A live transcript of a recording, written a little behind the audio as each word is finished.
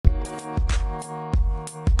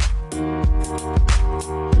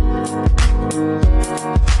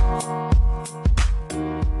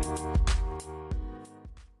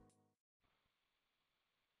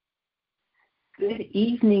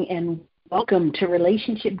evening and welcome to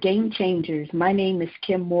Relationship Game Changers. My name is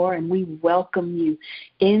Kim Moore and we welcome you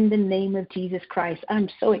in the name of Jesus Christ. I'm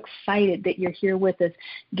so excited that you're here with us.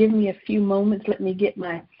 Give me a few moments. Let me get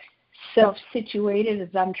myself situated as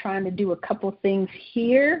I'm trying to do a couple things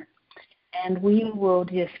here, and we will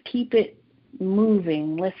just keep it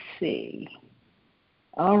moving. Let's see.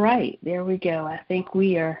 All right, there we go. I think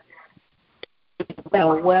we are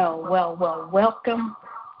welcome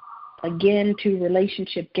again to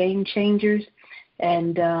Relationship Game Changers.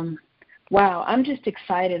 And wow, I'm just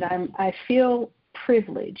excited. I feel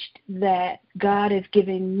privileged that God is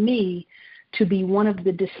giving me to be one of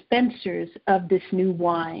the dispensers of this new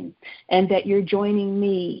wine, and that you're joining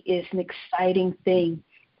me is an exciting thing.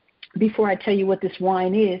 Before I tell you what this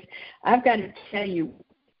wine is, I've got to tell you,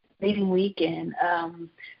 amazing weekend.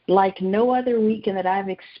 Like no other weekend that I've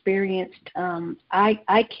experienced,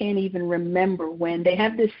 I can't even remember when. They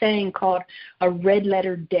have this saying called a red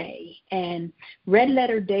letter day, and red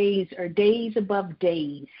letter days are days above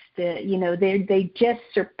days. They just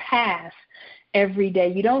surpass every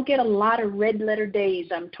day. You don't get a lot of red letter days,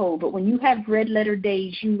 I'm told, but when you have red letter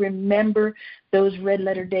days, you remember those red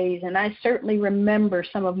letter days. And I certainly remember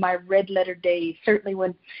some of my red letter days,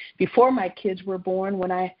 certainly before my kids were born,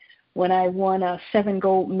 when I won 7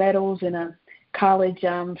 gold medals in a college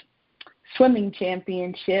swimming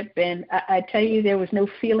championship. And I tell you, there was no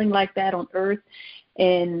feeling like that on earth,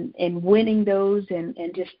 and winning those and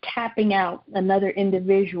just tapping out another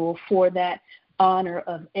individual for that honor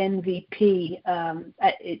of MVP.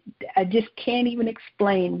 I just can't even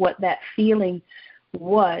explain what that feeling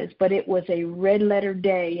was, but it was a red letter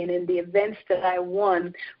day. And in the events that I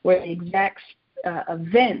won were the exact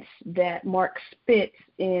events that Mark Spitz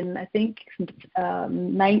in, I think,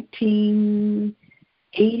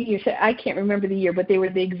 1980 or so, I can't remember the year, but they were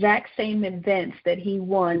the exact same events that he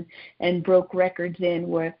won and broke records in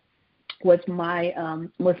was my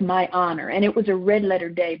honor. And it was a red letter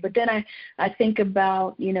day. But then I think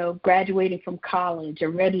about, graduating from college, a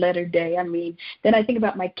red letter day. Then I think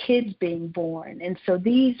about my kids being born. And so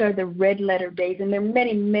these are the red letter days, and there are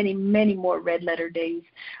many, many, many more red letter days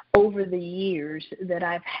over the years that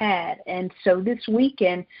I've had. And so this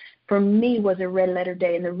weekend for me was a red letter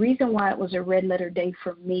day. And the reason why it was a red letter day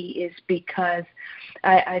for me is because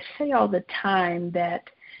I say all the time that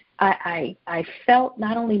I felt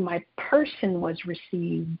not only my person was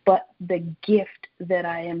received, but the gift that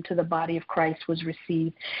I am to the body of Christ was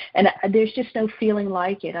received. And there's just no feeling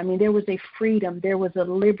like it. There was a freedom. There was a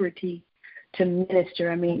liberty to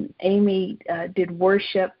minister. Amy did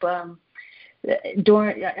worship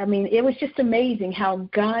it was just amazing how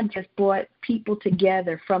God just brought people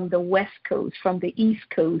together from the West Coast, from the East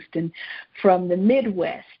Coast, and from the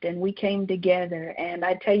Midwest, and we came together. And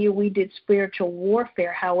I tell you, we did spiritual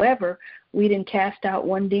warfare. However, we didn't cast out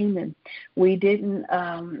one demon. We didn't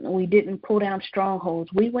pull down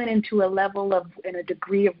strongholds. We went into a level and a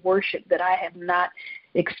degree of worship that I have not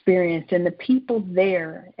experienced. And the people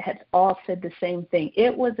there had all said the same thing.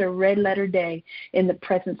 It was a red letter day in the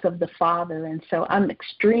presence of the Father. And so I'm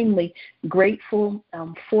extremely grateful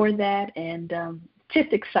for that, and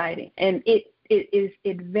just exciting. And it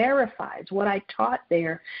verifies what I taught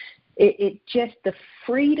there. It just the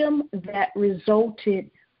freedom that resulted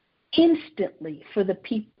instantly for the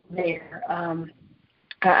people there.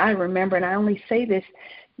 I remember, and I only say this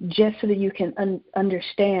just so that you can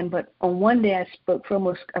understand, but on one day I spoke for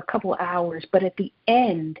almost a couple hours, but at the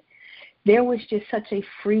end there was just such a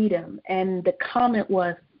freedom, and the comment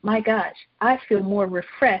was, my gosh, I feel more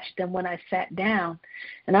refreshed than when I sat down.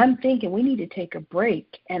 And I'm thinking we need to take a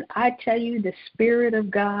break. And I tell you, the Spirit of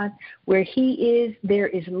God, where He is, there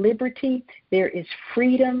is liberty, there is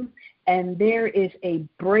freedom, and there is a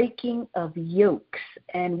breaking of yokes.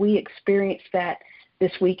 And we experienced that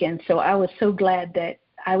this weekend. So I was so glad that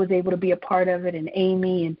I was able to be a part of it, and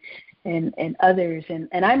Amy and others.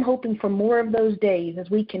 And I'm hoping for more of those days as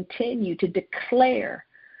we continue to declare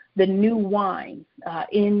the new wine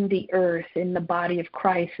in the earth, in the body of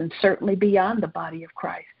Christ, and certainly beyond the body of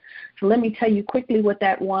Christ. So let me tell you quickly what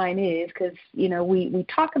that wine is, because, we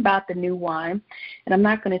talk about the new wine, and I'm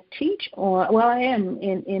not going to teach on, well, I am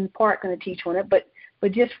in part going to teach on it, but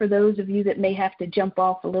just for those of you that may have to jump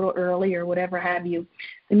off a little early or whatever have you,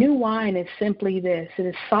 the new wine is simply this. It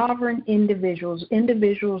is sovereign individuals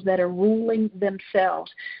that are ruling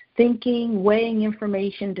themselves, thinking, weighing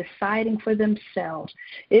information, deciding for themselves.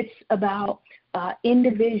 It's about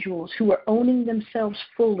individuals who are owning themselves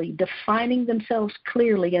fully, defining themselves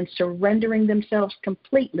clearly, and surrendering themselves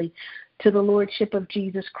completely to the Lordship of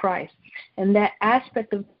Jesus Christ. And that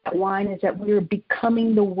aspect of that wine is that we are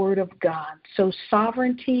becoming the Word of God. So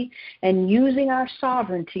sovereignty and using our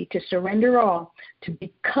sovereignty to surrender all to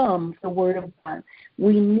become the Word of God.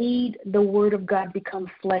 We need the Word of God become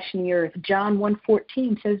flesh in the earth. John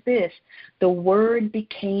 1:14 says this, the Word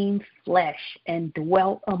became flesh and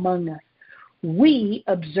dwelt among us. We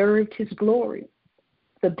observed his glory,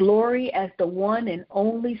 the glory as the one and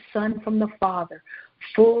only Son from the Father,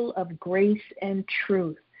 full of grace and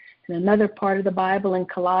truth. In another part of the Bible in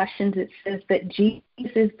Colossians, it says that Jesus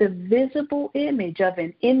is the visible image of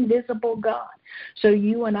an invisible God. So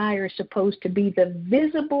you and I are supposed to be the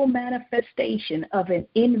visible manifestation of an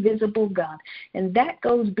invisible God. And that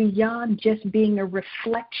goes beyond just being a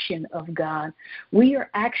reflection of God. We are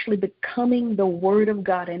actually becoming the Word of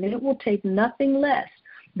God, and it will take nothing less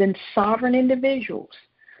than sovereign individuals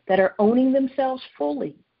that are owning themselves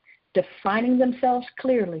fully, defining themselves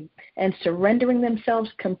clearly, and surrendering themselves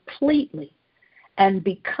completely, and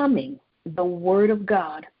becoming the Word of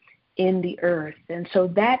God in the earth. And so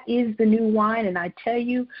that is the new wine. And I tell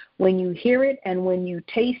you, when you hear it and when you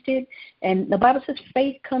taste it, and the Bible says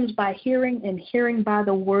faith comes by hearing, and hearing by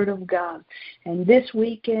the Word of God. And this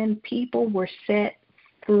weekend, people were set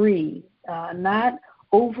free, not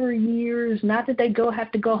over years, not that they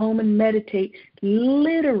have to go home and meditate,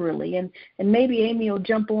 literally. And maybe Amy will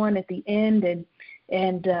jump on at the end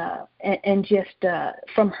and just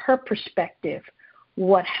from her perspective,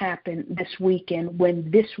 what happened this weekend when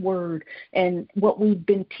this word and what we've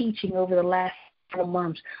been teaching over the last several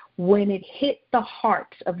months, when it hit the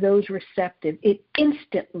hearts of those receptive, it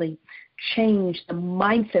instantly changed the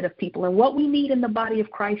mindset of people. And what we need in the body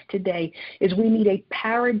of Christ today is we need a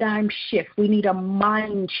paradigm shift. We need a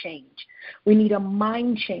mind change. We need a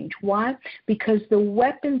mind change. Why? Because the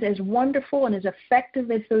weapons, as wonderful and as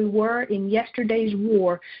effective as they were in yesterday's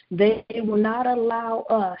war, they will not allow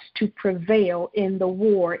us to prevail in the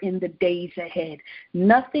war in the days ahead.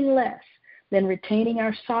 Nothing less than retaining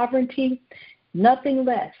our sovereignty, nothing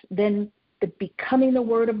less than becoming the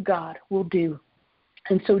Word of God will do.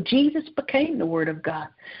 And so Jesus became the Word of God.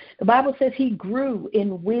 The Bible says he grew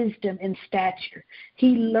in wisdom and stature.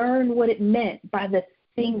 He learned what it meant by the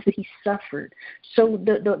things that he suffered. So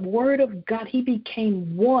the Word of God, he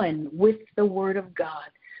became one with the Word of God.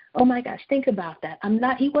 Oh my gosh, think about that.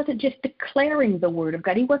 He wasn't just declaring the Word of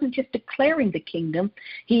God. He wasn't just declaring the kingdom.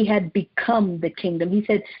 He had become the kingdom. He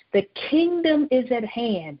said, the kingdom is at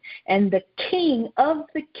hand, and the king of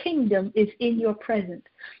the kingdom is in your presence.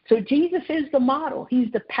 So Jesus is the model.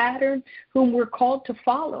 He's the pattern whom we're called to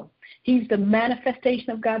follow. He's the manifestation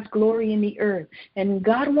of God's glory in the earth. And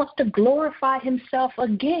God wants to glorify himself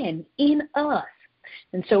again in us.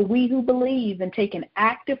 And so we who believe and take an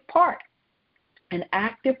active part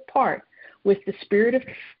with the Spirit of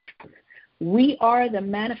truth, we are the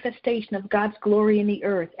manifestation of God's glory in the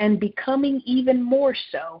earth, and becoming even more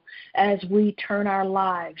so as we turn our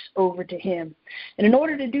lives over to him. And in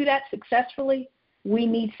order to do that successfully, we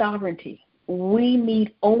need sovereignty. We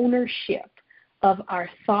need ownership of our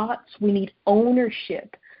thoughts. We need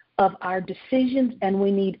ownership of our decisions, and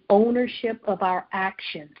we need ownership of our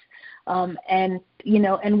actions. And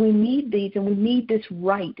we need these, and we need this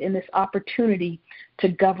right and this opportunity to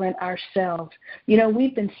govern ourselves.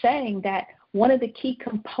 We've been saying that one of the key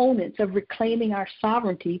components of reclaiming our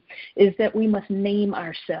sovereignty is that we must name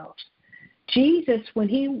ourselves. Jesus, when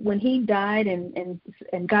he died and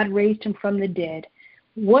God raised him from the dead,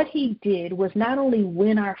 what he did was not only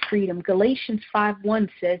win our freedom. Galatians 5:1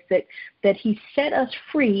 says that he set us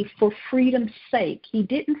free for freedom's sake. He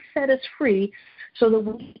didn't set us free so that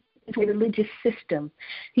we a religious system.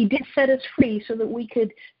 He did set us free so that we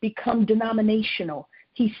could become denominational.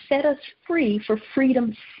 He set us free for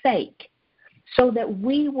freedom's sake, so that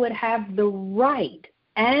we would have the right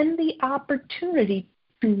and the opportunity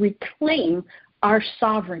to reclaim our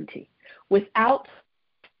sovereignty. Without,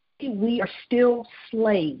 we are still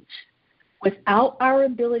slaves. Without our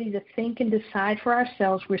ability to think and decide for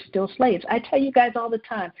ourselves, we're still slaves. I tell you guys all the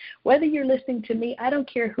time, whether you're listening to me, I don't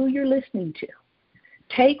care who you're listening to.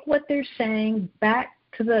 Take what they're saying back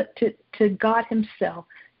to God himself.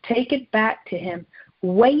 Take it back to him.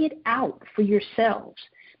 Weigh it out for yourselves.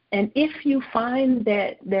 And if you find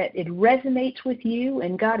that it resonates with you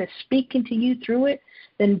and God is speaking to you through it,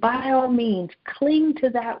 then by all means, cling to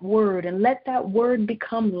that word and let that word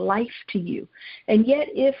become life to you. And yet,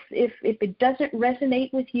 if it doesn't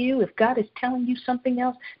resonate with you, if God is telling you something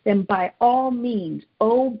else, then by all means,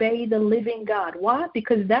 obey the living God. Why?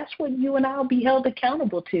 Because that's what you and I will be held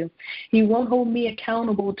accountable to. He won't hold me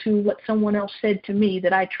accountable to what someone else said to me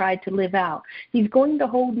that I tried to live out. He's going to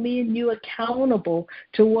hold me and you accountable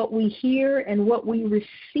to what we hear and what we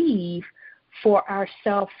receive for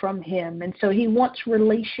ourselves from him. And so he wants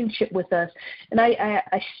relationship with us. And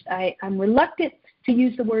I'm reluctant to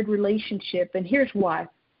use the word relationship, and here's why.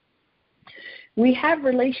 We have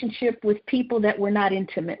relationship with people that we're not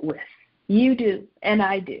intimate with. You do, and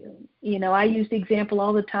I do. You know, I use the example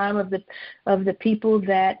all the time of the people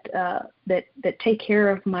that take care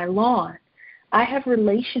of my lawn. I have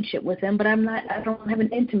relationship with them, but I don't have an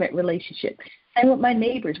intimate relationship. Same with my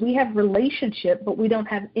neighbors. We have relationship, but we don't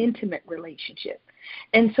have intimate relationship.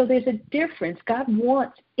 And so there's a difference. God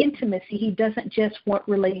wants intimacy. He doesn't just want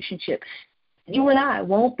relationship. You and I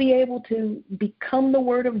won't be able to become the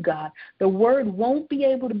Word of God. The Word won't be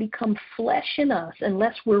able to become flesh in us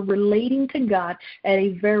unless we're relating to God at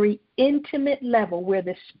a very intimate level where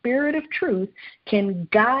the Spirit of truth can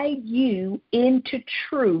guide you into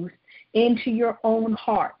truth, into your own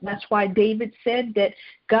heart. That's why David said that,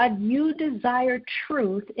 God, you desire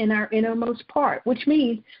truth in our innermost part, which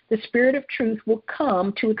means the Spirit of truth will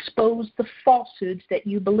come to expose the falsehoods that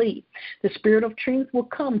you believe. The Spirit of truth will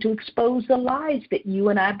come to expose the lies that you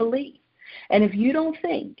and I believe. And if you don't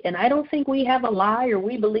think, and I don't think we have a lie or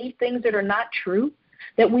we believe things that are not true,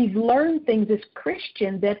 that we've learned things as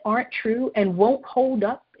Christians that aren't true and won't hold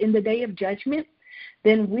up in the day of judgment,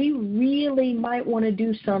 then we really might want to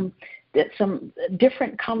do some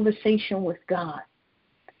different conversation with God.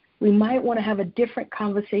 We might want to have a different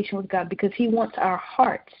conversation with God because he wants our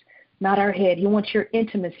hearts, not our head. He wants your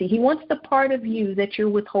intimacy. He wants the part of you that you're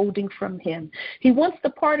withholding from him. He wants the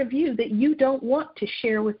part of you that you don't want to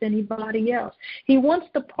share with anybody else. He wants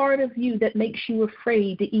the part of you that makes you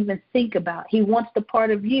afraid to even think about. He wants the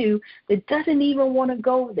part of you that doesn't even want to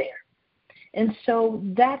go there. And so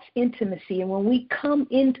that's intimacy. And when we come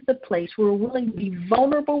into the place where we're willing to be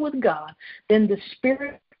vulnerable with God, then the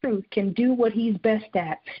Spirit of truth can do what he's best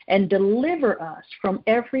at and deliver us from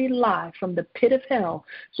every lie from the pit of hell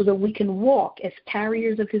so that we can walk as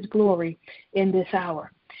carriers of his glory in this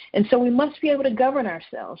hour. And so we must be able to govern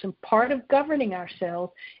ourselves. And part of governing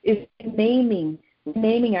ourselves is naming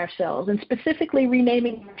ourselves, and specifically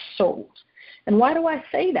renaming our souls. And why do I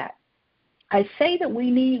say that? I say that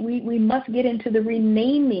we must get into the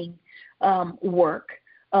renaming work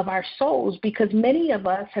of our souls because many of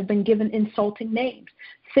us have been given insulting names.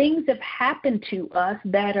 Things have happened to us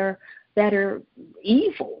that are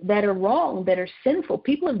evil, that are wrong, that are sinful.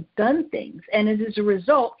 People have done things, and as a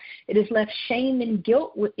result, it has left shame and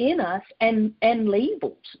guilt within us and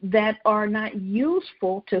labels that are not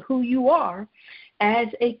useful to who you are as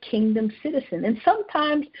a kingdom citizen. And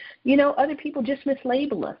sometimes, other people just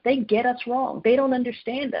mislabel us. They get us wrong. They don't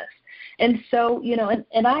understand us. And so,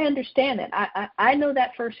 and I understand that. I know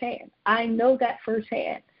that firsthand.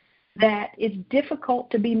 That it's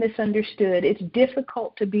difficult to be misunderstood. It's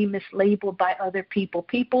difficult to be mislabeled by other people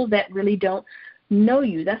that really don't know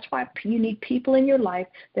you. That's why you need people in your life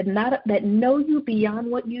that know you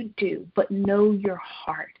beyond what you do, but know your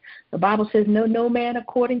heart. The Bible says, know no man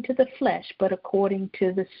according to the flesh, but according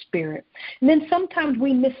to the Spirit. And then sometimes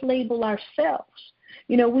we mislabel ourselves.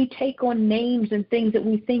 We take on names and things that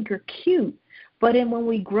we think are cute, but then when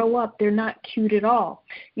we grow up, they're not cute at all.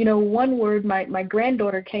 One word, my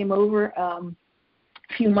granddaughter came over a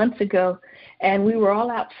few months ago, and we were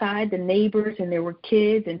all outside, the neighbors, and there were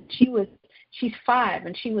kids, and she's 5,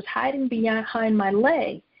 and she was hiding behind my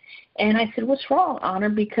leg. And I said, what's wrong, Honor?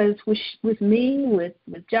 Because with me, with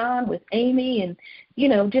John, with Amy, and,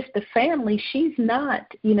 just the family, she's not,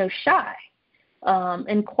 shy,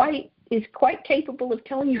 and is quite capable of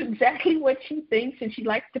telling you exactly what she thinks, and she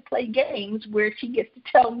likes to play games where she gets to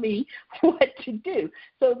tell me what to do.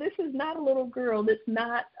 So this is not a little girl that's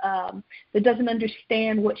not that doesn't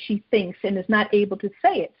understand what she thinks and is not able to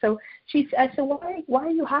say it. So I said, why are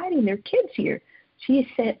you hiding? There are kids here. She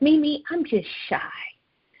said, Mimi, I'm just shy.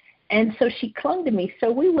 And so she clung to me.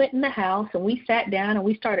 So we went in the house and we sat down and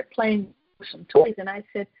we started playing with some toys. And I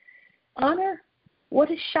said, Honor, what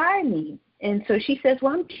does shy mean? And so she says,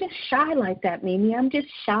 well, I'm just shy like that, Mimi. I'm just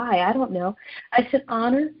shy. I don't know. I said,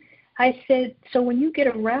 Honor, so when you get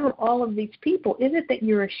around all of these people, is it that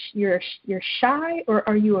you're shy or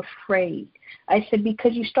are you afraid? I said,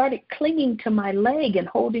 because you started clinging to my leg and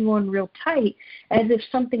holding on real tight as if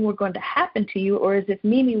something were going to happen to you or as if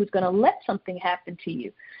Mimi was going to let something happen to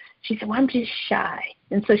you. She said, well, I'm just shy.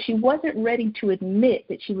 And so she wasn't ready to admit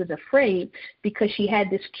that she was afraid because she had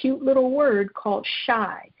this cute little word called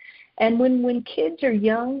shy. And when kids are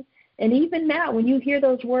young, and even now when you hear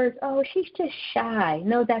those words, oh, she's just shy.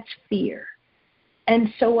 No, that's fear.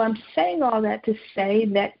 And so I'm saying all that to say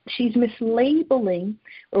that she's mislabeling,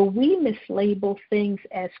 or we mislabel things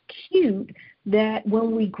as cute that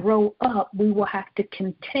when we grow up we will have to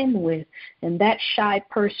contend with. And that shy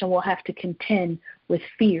person will have to contend with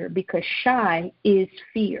fear, because shy is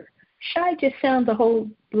fear. Shy just sounds a whole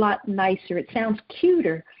lot nicer. It sounds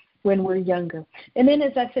cuter when we're younger. And then,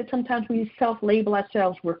 as I said, sometimes we self-label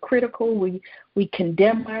ourselves. We're critical. We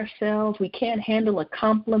condemn ourselves. We can't handle a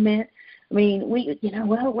compliment. I mean,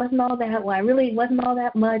 well, it wasn't all that. Well, I really wasn't all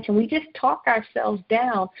that much. And we just talk ourselves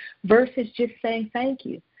down versus just saying thank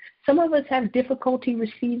you. Some of us have difficulty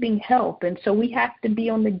receiving help, and so we have to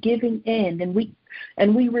be on the giving end. And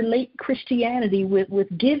we relate Christianity with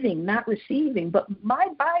giving, not receiving. But my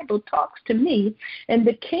Bible talks to me, and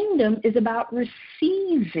the kingdom is about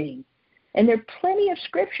receiving. And there are plenty of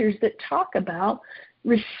scriptures that talk about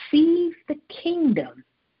receive the kingdom.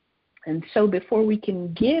 And so before we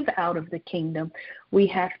can give out of the kingdom, we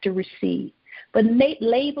have to receive. But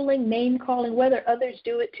labeling, name-calling, whether others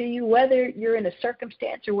do it to you, whether you're in a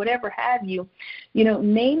circumstance or whatever have you,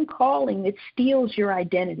 name-calling, it steals your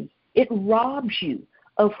identity. It robs you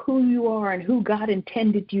of who you are and who God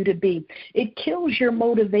intended you to be. It kills your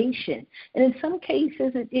motivation. And in some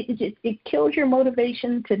cases, it kills your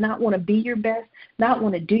motivation to not want to be your best, not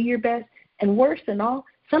want to do your best. And worse than all,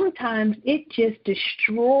 sometimes it just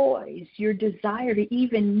destroys your desire to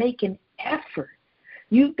even make an effort.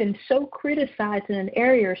 You've been so criticized in an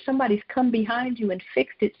area, or somebody's come behind you and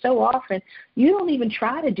fixed it so often, you don't even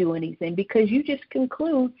try to do anything because you just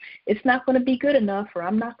conclude it's not going to be good enough, or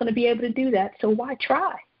I'm not going to be able to do that, so why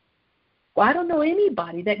try? Well, I don't know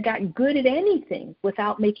anybody that got good at anything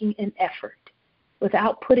without making an effort,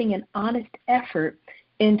 without putting an honest effort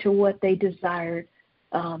into what they desired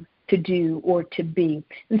to do or to be.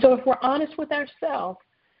 And so if we're honest with ourselves,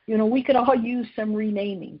 we could all use some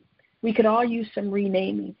renaming. We could all use some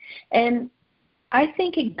renaming. And I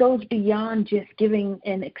think it goes beyond just giving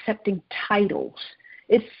and accepting titles.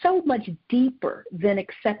 It's so much deeper than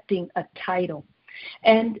accepting a title.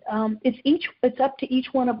 And it's up to each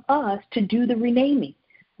one of us to do the renaming.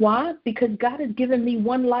 Why? Because God has given me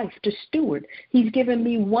one life to steward. He's given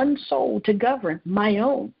me one soul to govern, my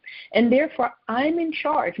own. And therefore, I'm in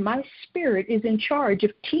charge. My spirit is in charge of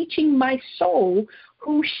teaching my soul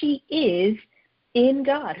who she is in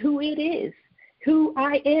God, who it is, who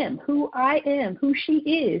I am, who she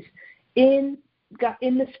is in God,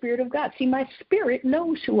 in the Spirit of God. See, my spirit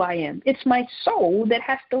knows who I am. It's my soul that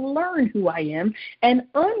has to learn who I am and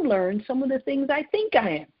unlearn some of the things I think I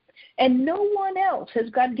am. And no one else has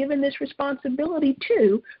God given this responsibility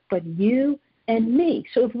to but you and me.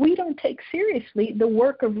 So if we don't take seriously the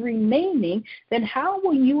work of renaming, then how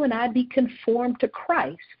will you and I be conformed to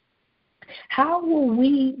Christ? How will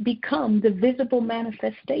we become the visible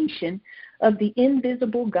manifestation of the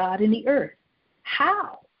invisible God in the earth?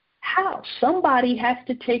 How? Somebody has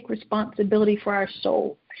to take responsibility for our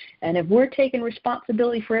soul. And if we're taking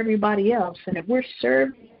responsibility for everybody else, and if we're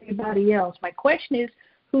serving everybody else, my question is,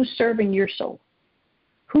 who's serving your soul?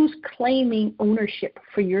 Who's claiming ownership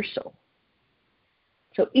for your soul?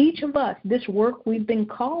 So each of us, this work we've been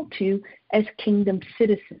called to as kingdom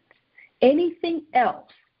citizens. Anything else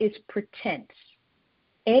is pretense.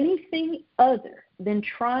 Anything other than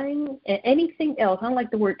trying, anything else, I don't like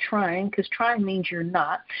the word trying because trying means you're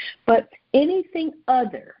not, but anything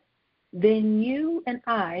other than you and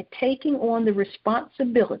I taking on the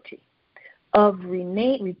responsibility of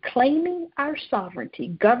reclaiming our sovereignty,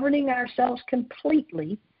 governing ourselves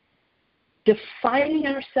completely, defining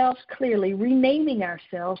ourselves clearly, renaming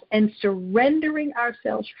ourselves, and surrendering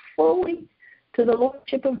ourselves fully to the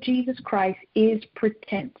Lordship of Jesus Christ is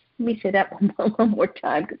pretense. Let me say that one more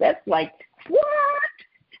time, because that's like, what?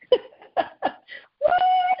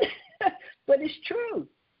 What? But it's true.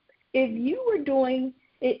 If you were doing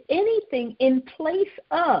anything in place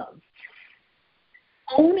of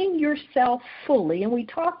owning yourself fully, and we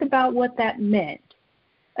talked about what that meant,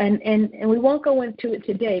 and we won't go into it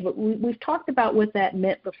today, but we've talked about what that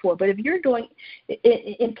meant before. But if you're doing,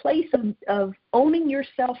 in place of owning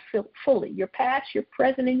yourself fully, your past, your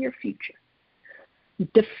present, and your future,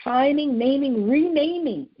 defining, naming,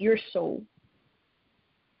 renaming your soul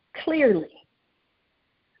clearly,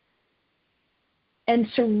 and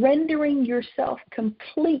surrendering yourself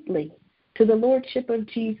completely to the Lordship of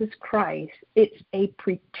Jesus Christ, it's a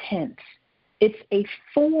pretense. It's a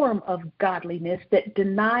form of godliness that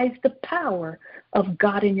denies the power of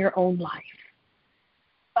God in your own life.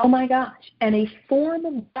 Oh my gosh. And a form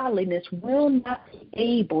of godliness will not be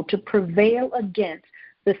able to prevail against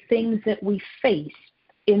the things that we face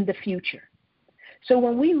in the future. So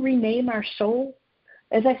when we rename our soul,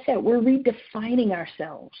 as I said, we're redefining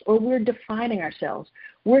ourselves, or we're defining ourselves.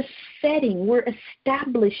 We're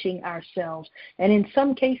establishing ourselves. And in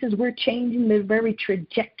some cases, we're changing the very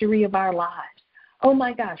trajectory of our lives. Oh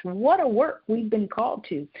my gosh, what a work we've been called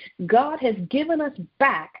to. God has given us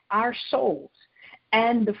back our souls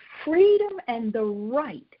and the freedom and the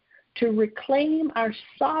right to reclaim our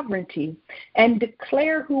sovereignty and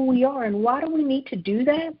declare who we are. And why do we need to do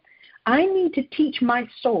that? I need to teach my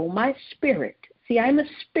soul, my spirit. See, I'm a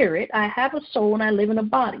spirit. I have a soul and I live in a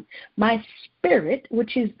body. My spirit,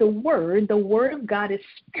 which is the Word of God is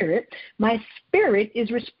spirit. My spirit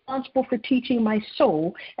is responsible for teaching my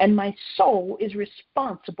soul, and my soul is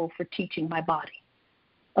responsible for teaching my body.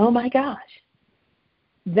 Oh my gosh.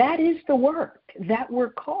 That is the work that we're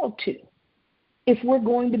called to if we're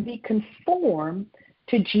going to be conformed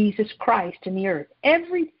to Jesus Christ in the earth.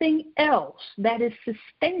 Everything else that is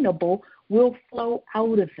sustainable will flow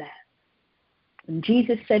out of that. And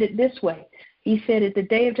Jesus said it this way. He said, at the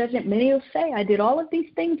day of judgment, many will say, I did all of these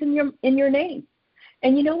things in your name.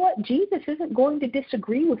 And you know what? Jesus isn't going to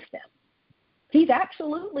disagree with them. He's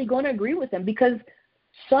absolutely going to agree with them, because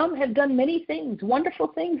some have done many things, wonderful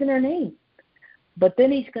things in their name. But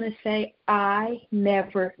then he's going to say, I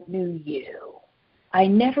never knew you. I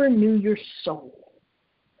never knew your soul.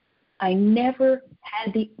 I never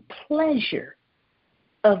had the pleasure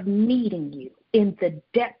of meeting you in the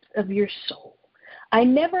depth of your soul. I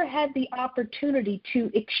never had the opportunity to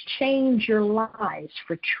exchange your lies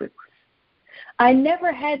for truth. I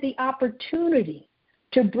never had the opportunity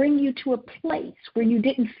to bring you to a place where you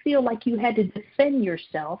didn't feel like you had to defend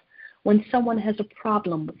yourself when someone has a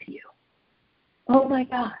problem with you. Oh my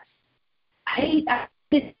God. I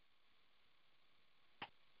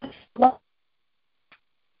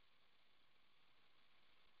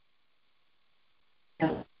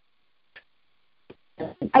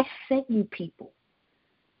sent you people.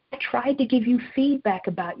 I tried to give you feedback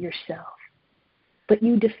about yourself, but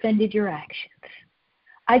you defended your actions.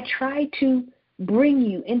 I tried to bring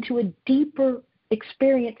you into a deeper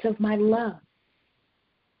experience of my love,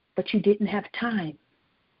 but you didn't have time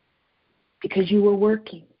because you were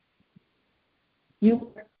working.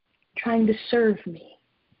 You were trying to serve me,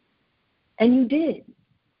 and you did,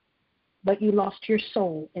 but you lost your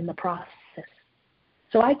soul in the process.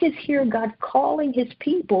 So I just hear God calling his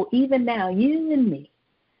people, even now, you and me,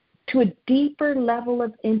 to a deeper level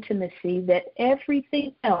of intimacy that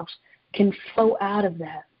everything else can flow out of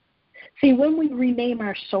that. See, when we rename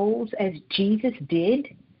our souls as Jesus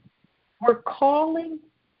did, we're calling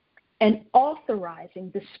and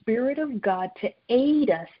authorizing the Spirit of God to aid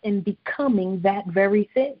us in becoming that very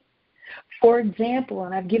thing. For example,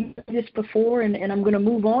 and I've given this before, and I'm going to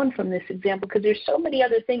move on from this example because there's so many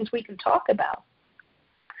other things we can talk about.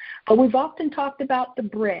 But we've often talked about the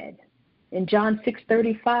bread. In John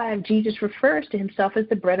 6:35, Jesus refers to himself as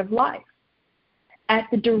the bread of life. At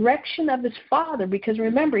the direction of his Father, because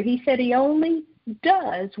remember, he said he only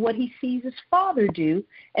does what he sees his Father do,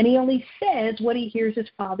 and he only says what he hears his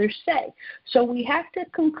Father say. So we have to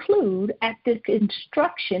conclude at the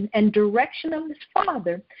instruction and direction of his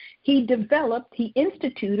Father, he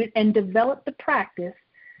instituted and developed the practice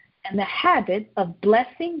and the habit of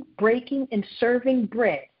blessing, breaking, and serving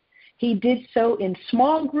bread. He did so in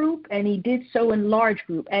small group, and he did so in large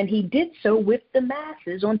group, and he did so with the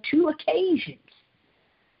masses on 2 occasions.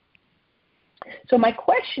 So my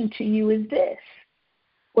question to you is this.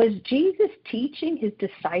 Was Jesus teaching his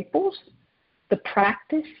disciples the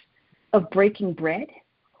practice of breaking bread?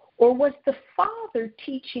 Or was the Father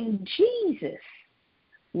teaching Jesus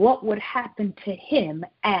what would happen to him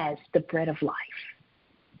as the bread of life?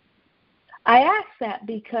 I ask that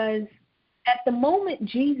because at the moment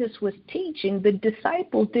Jesus was teaching, the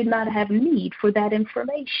disciples did not have need for that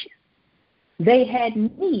information. They had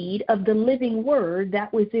need of the living word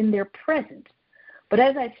that was in their presence. But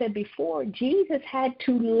as I said before, Jesus had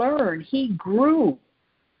to learn. He grew.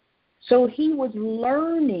 So he was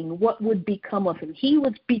learning what would become of him. He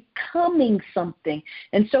was becoming something.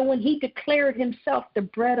 And so when he declared himself the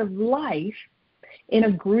bread of life in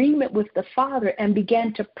agreement with the Father and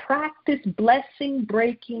began to practice blessing,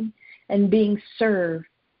 breaking, and being served,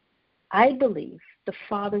 I believe the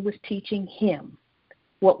Father was teaching him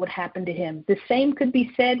what would happen to him. The same could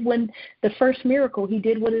be said when the first miracle he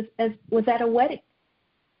did was at a wedding.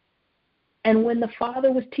 And when the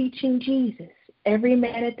Father was teaching Jesus, every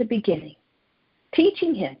man at the beginning,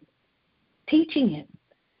 teaching him,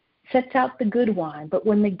 sets out the good wine, but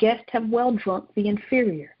when the guests have well drunk, the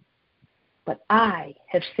inferior. But I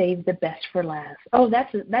have saved the best for last. Oh,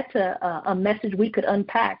 that's a message we could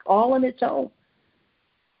unpack all on its own.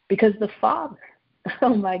 Because the Father,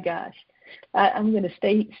 oh my gosh, I'm going to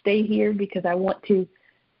stay here because I want to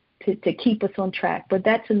keep us on track. But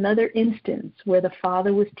that's another instance where the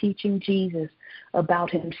Father was teaching Jesus about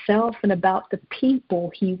himself and about the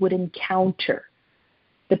people he would encounter,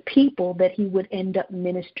 the people that he would end up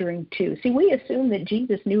ministering to. See, we assume that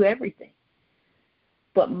Jesus knew everything.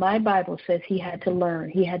 But my Bible says he had to learn,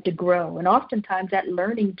 he had to grow. And oftentimes that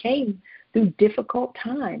learning came through difficult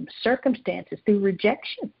times, circumstances, through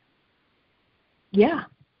rejection. Yeah.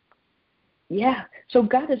 So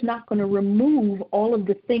God is not going to remove all of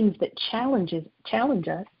the things that challenge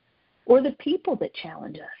us or the people that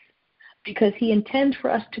challenge us, because he intends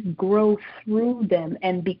for us to grow through them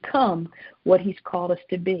and become what he's called us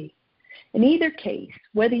to be. In either case,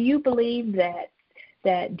 whether you believe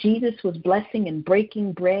that Jesus was blessing and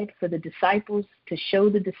breaking bread for the disciples to show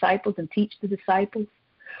the disciples and teach the disciples,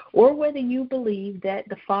 or whether you believe that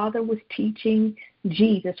the Father was teaching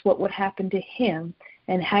Jesus what would happen to him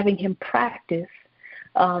and having him practice,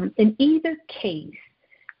 in either case,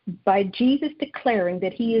 by Jesus declaring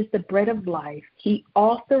that he is the bread of life, he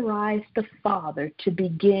authorized the Father to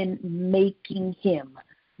begin making him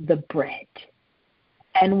the bread.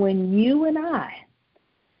 And when you and I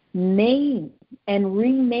name and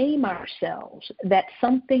rename ourselves that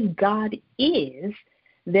something God is,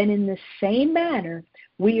 then in the same manner,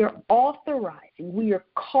 we are authorizing, we are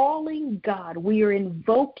calling God, we are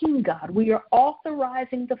invoking God, we are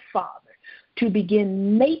authorizing the Father to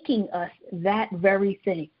begin making us that very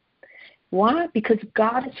thing. Why? Because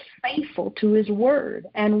God is faithful to his word.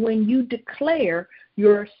 And when you declare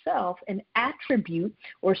yourself an attribute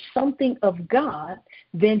or something of God,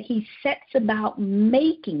 then he sets about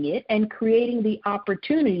making it and creating the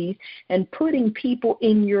opportunities and putting people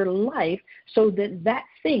in your life so that that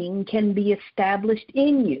thing can be established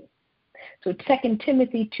in you. So 2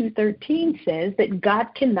 Timothy 2:13 says that God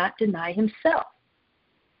cannot deny himself.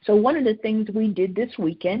 So one of the things we did this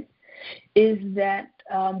weekend is that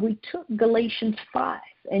we took Galatians 5,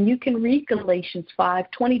 and you can read Galatians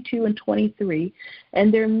 5:22 and 23,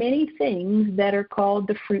 and there are many things that are called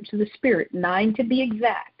the fruits of the Spirit, 9 to be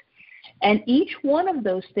exact. And each one of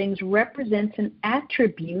those things represents an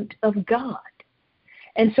attribute of God.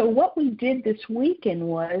 And so what we did this weekend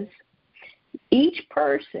was each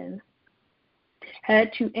person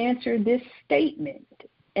had to answer this statement,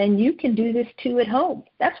 and you can do this too at home.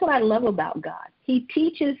 That's what I love about God. He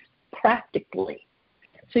teaches practically.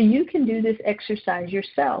 So you can do this exercise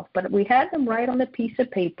yourself. But we had them write on a piece of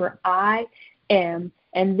paper, I am,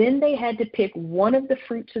 and then they had to pick one of the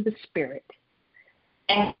fruits of the Spirit.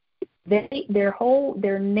 And their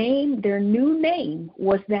new name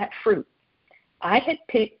was that fruit. I had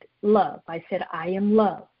picked love. I said, I am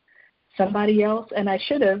love. Somebody else, and I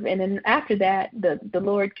should have, and then after that, the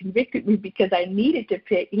Lord convicted me because I needed to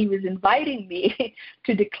pick. He was inviting me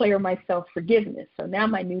to declare myself forgiveness. So now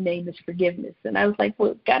my new name is forgiveness. And I was like,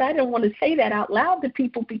 well, God, I don't want to say that out loud to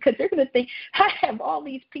people because they're going to think I have all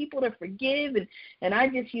these people to forgive, and I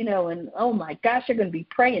just, and oh my gosh, they're going to be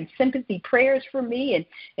praying sympathy prayers for me,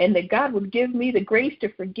 and that God would give me the grace to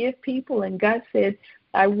forgive people. And God said,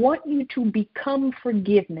 I want you to become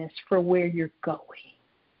forgiveness for where you're going.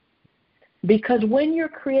 Because when you're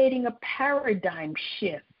creating a paradigm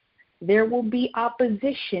shift, there will be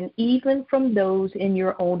opposition even from those in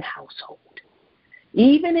your own household.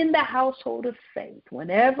 Even in the household of faith,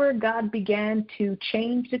 whenever God began to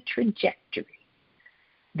change the trajectory,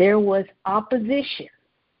 there was opposition.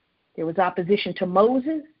 There was opposition to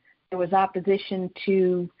Moses. There was opposition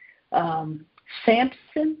to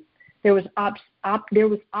Samson. There was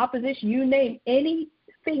opposition. You name any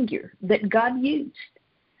figure that God used.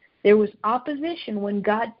 There was opposition when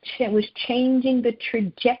God was changing the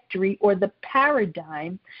trajectory or the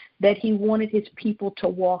paradigm that he wanted his people to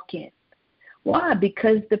walk in. Why?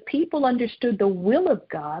 Because the people understood the will of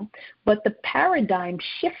God, but the paradigm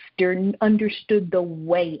shifter understood the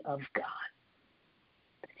way of God.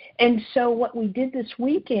 And so what we did this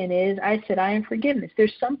weekend is I said, I am forgiveness.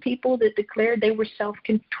 There's some people that declared they were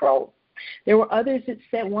self-control. There were others that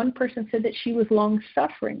said, one person said that she was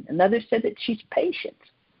long-suffering. Another said that she's patient.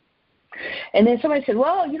 And then somebody said,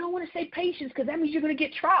 well, you don't want to say patience because that means you're going to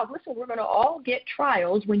get trials. Listen, we're going to all get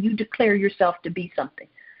trials when you declare yourself to be something.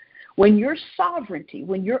 When your sovereignty,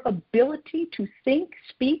 when your ability to think,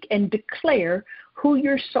 speak, and declare who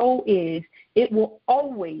your soul is it will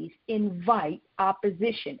always invite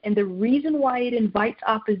opposition. And the reason why it invites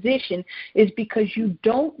opposition is because you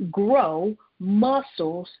don't grow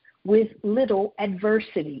muscles with little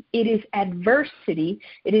adversity. It is adversity.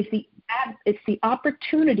 It's the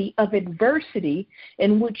opportunity of adversity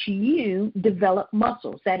in which you develop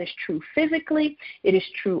muscles. That is true physically, it is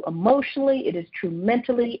true emotionally, it is true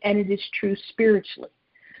mentally, and it is true spiritually.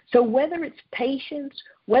 So whether it's patience,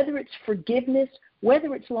 whether it's forgiveness,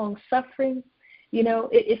 whether it's long-suffering,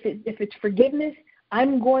 if it's forgiveness,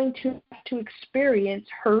 I'm going to experience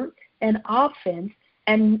hurt and offense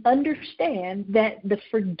and understand that the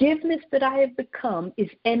forgiveness that I have become is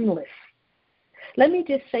endless. Let me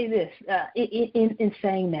just say this in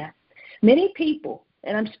saying that. Many people,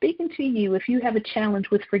 and I'm speaking to you, if you have a challenge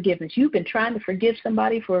with forgiveness, you've been trying to forgive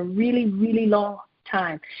somebody for a really, really long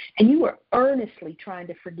time, and you are earnestly trying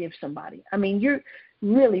to forgive somebody. I mean,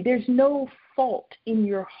 there's no fault in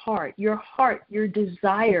your heart. Your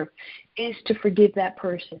desire is to forgive that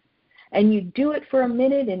person. And you do it for a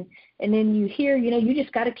minute, and then you hear, you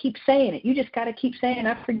just got to keep saying it. You just got to keep saying,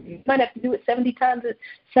 I forgive you. You might have to do it 70 times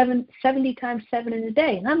 7 in a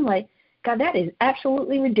day. And I'm like, God, that is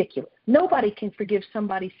absolutely ridiculous. Nobody can forgive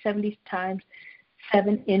somebody 70 times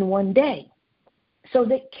 7 in one day. So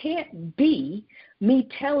that can't be me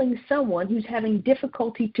telling someone who's having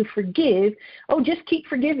difficulty to forgive, oh, just keep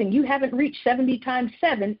forgiving. You haven't reached 70 times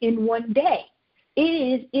 7 in one day. It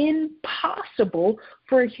is impossible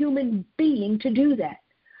for a human being to do that.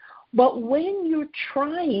 But when you're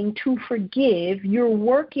trying to forgive, you're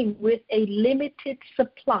working with a limited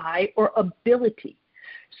supply or ability.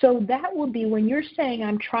 So that would be when you're saying,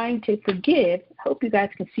 I'm trying to forgive. I hope you guys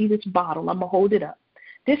can see this bottle. I'm going to hold it up.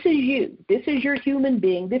 This is you. This is your human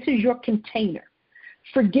being. This is your container.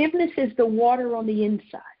 Forgiveness is the water on the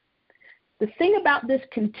inside. The thing about this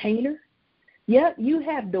container, you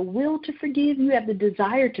have the will to forgive. You have the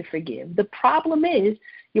desire to forgive. The problem is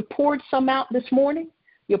you poured some out this morning.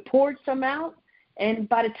 You poured some out, and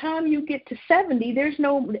by the time you get to 70,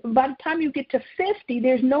 by the time you get to 50,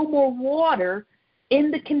 there's no more water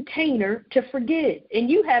in the container to forgive. And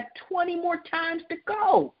you have 20 more times to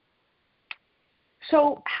go.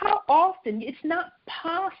 So how often, it's not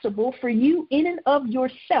possible for you in and of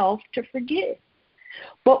yourself to forgive.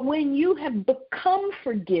 But when you have become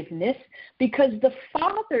forgiveness, because the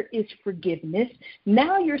Father is forgiveness,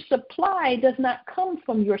 now your supply does not come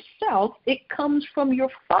from yourself, it comes from your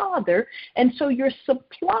Father, and so your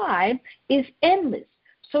supply is endless.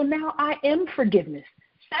 So now I am forgiveness.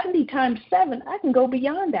 70 times 7, I can go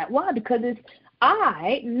beyond that. Why? Because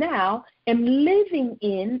I now am living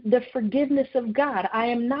in the forgiveness of God. I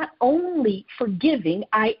am not only forgiving,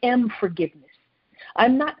 I am forgiveness.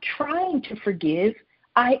 I'm not trying to forgive,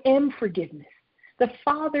 I am forgiveness. The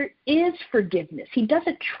Father is forgiveness. He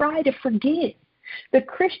doesn't try to forgive. The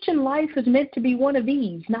Christian life is meant to be one of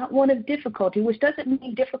ease, not one of difficulty, which doesn't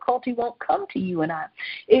mean difficulty won't come to you and I.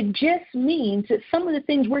 It just means that some of the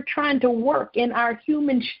things we're trying to work in our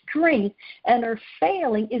human strength and are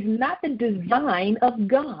failing is not the design of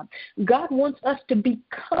God. God wants us to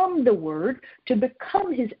become the Word, to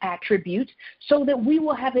become His attributes, so that we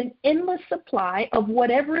will have an endless supply of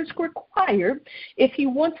whatever is required. If He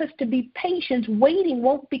wants us to be patient, waiting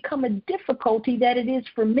won't become a difficulty that it is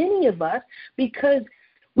for many of us, because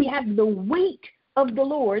we have the weight of the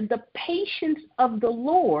Lord, the patience of the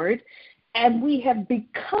Lord, and we have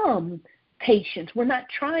become patient. We're not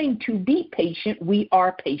trying to be patient. We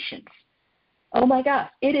are patient. Oh, my gosh.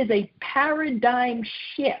 It is a paradigm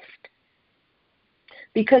shift,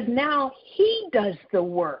 because now He does the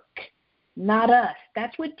work, not us.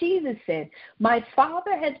 That's what Jesus said. My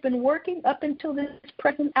Father has been working up until this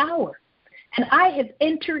present hour, and I have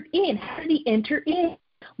entered in. How did He enter in?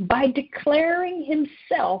 By declaring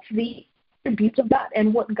Himself the attributes of God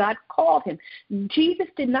and what God called Him. Jesus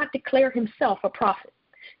did not declare Himself a prophet.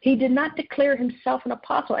 He did not declare Himself an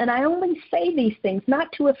apostle. And I only say these things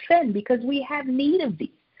not to offend, because we have need of these.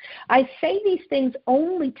 I say these things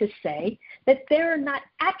only to say that they are not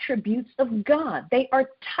attributes of God. They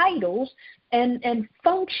are titles and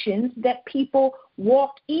functions that people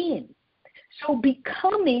walk in. So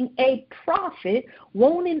becoming a prophet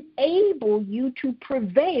won't enable you to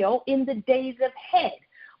prevail in the days ahead,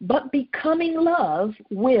 but becoming love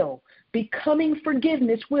will. Becoming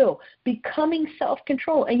forgiveness will. Becoming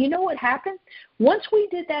self-control. And you know what happened? Once we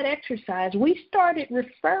did that exercise, we started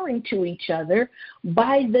referring to each other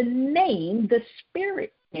by the name, the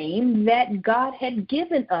Spirit name that God had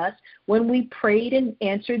given us when we prayed and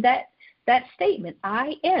answered that statement,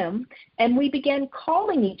 I am, and we began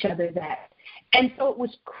calling each other that. And so it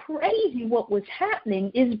was crazy what was happening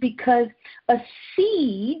is because a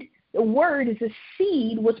seed The word is a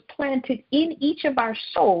seed was planted in each of our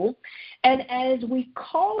soul. And as we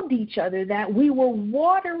called each other that, we were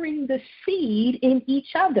watering the seed in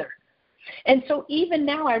each other. And so even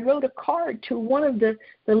now I wrote a card to one of the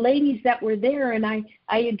ladies that were there, and I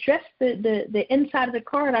addressed the inside of the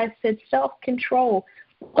card. I said, self-control.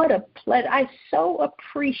 What a pleasure. I so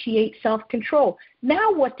appreciate self-control.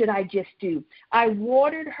 Now what did I just do? I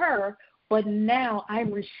watered her, but now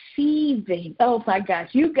I'm receiving. Oh, my gosh.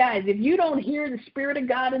 You guys, if you don't hear the Spirit of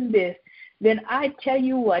God in this, then I tell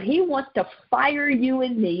you what, he wants to fire you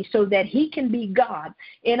and me so that he can be God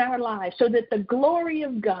in our lives, so that the glory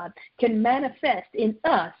of God can manifest in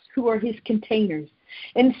us who are his containers.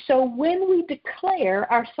 And so when we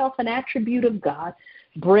declare ourselves an attribute of God,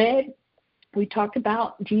 bread, we talked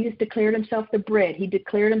about Jesus declared himself the bread. He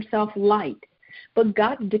declared himself light. But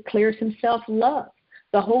God declares himself love.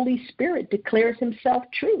 The Holy Spirit declares himself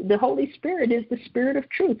truth. The Holy Spirit is the Spirit of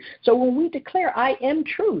truth. So when we declare I am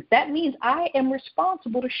truth, that means I am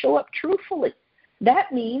responsible to show up truthfully.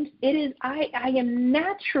 That means it is I am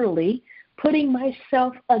naturally putting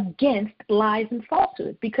myself against lies and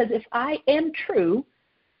falsehood. Because if I am true,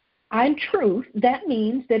 I'm truth, that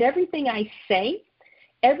means that everything I say,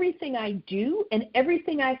 everything I do, and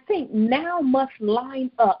everything I think now must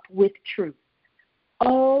line up with truth.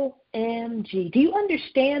 OMG. Do you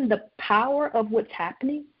understand the power of what's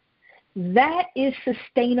happening? That is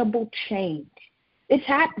sustainable change. It's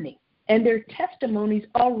happening. And there are testimonies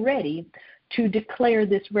already to declare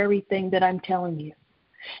this very thing that I'm telling you.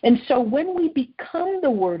 And so when we become the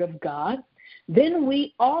Word of God, then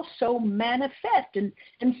we also manifest.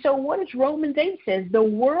 And so what does Romans 8 says? The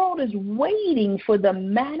world is waiting for the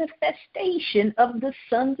manifestation of the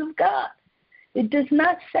sons of God. It does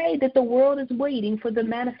not say that the world is waiting for the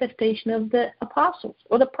manifestation of the apostles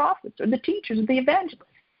or the prophets or the teachers or the evangelists.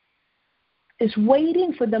 It's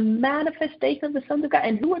waiting for the manifestation of the sons of God.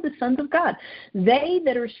 And who are the sons of God? They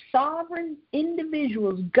that are sovereign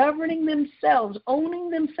individuals, governing themselves,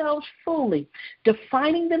 owning themselves fully,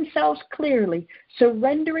 defining themselves clearly,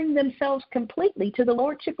 surrendering themselves completely to the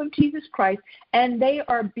Lordship of Jesus Christ, and they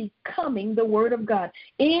are becoming the Word of God,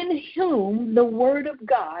 in whom the Word of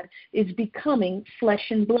God is becoming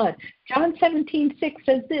flesh and blood. John 17:6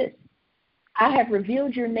 says this, I have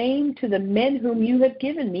revealed your name to the men whom you have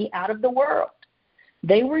given me out of the world.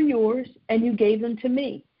 They were yours, and you gave them to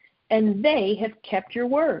me, and they have kept your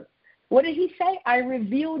word. What did he say? I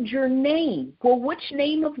revealed your name. Well, which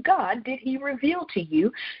name of God did he reveal to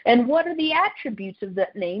you, and what are the attributes of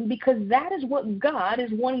that name? Because that is what God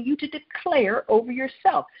is wanting you to declare over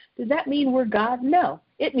yourself. Does that mean we're God? No.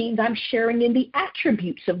 It means I'm sharing in the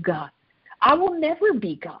attributes of God. I will never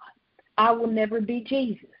be God. I will never be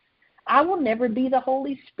Jesus. I will never be the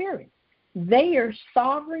Holy Spirit. They are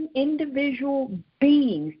sovereign individual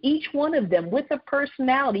beings, each one of them with a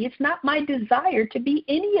personality. It's not my desire to be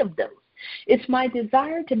any of those. It's my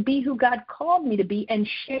desire to be who God called me to be and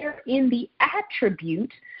share in the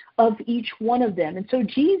attributes of each one of them. And so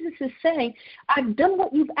Jesus is saying, I've done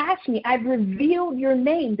what you've asked me. I've revealed your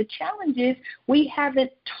name. The challenge is we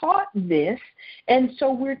haven't taught this, and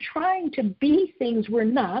so we're trying to be things we're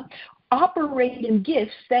not, operate in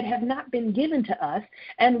gifts that have not been given to us,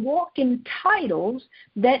 and walk in titles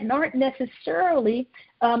that aren't necessarily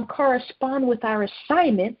correspond with our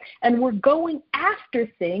assignment, and we're going after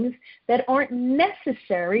things that aren't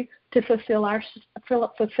necessary to fulfill our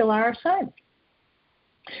assignment.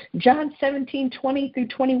 John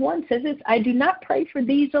 17:20-21 says this, I do not pray for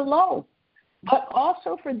these alone, but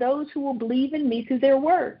also for those who will believe in me through their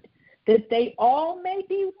word, that they all may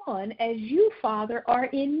be one as you, Father, are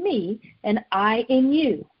in me and I in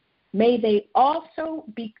you. May they also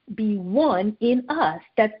be one in us,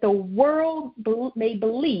 that the world may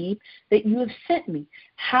believe that you have sent me.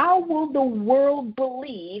 How will the world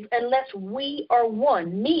believe unless we are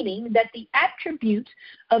one? Meaning that the attributes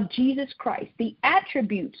of Jesus Christ, the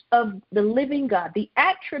attributes of the living God, the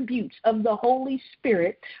attributes of the Holy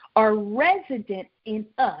Spirit are resident in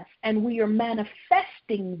us, and we are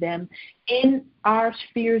manifesting them in our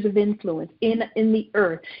spheres of influence, in the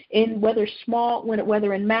earth, in whether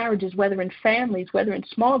in marriages, whether in families, whether in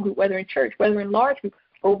small group, whether in church, whether in large group,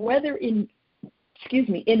 or whether in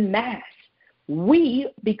mass. We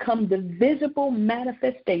become the visible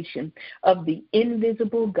manifestation of the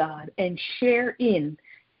invisible God and share in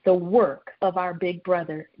the work of our big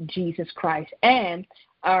brother, Jesus Christ, and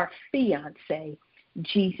our fiancé,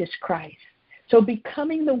 Jesus Christ. So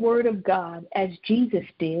becoming the Word of God as Jesus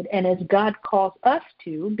did and as God calls us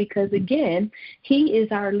to, because, again, He is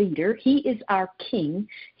our leader. He is our King.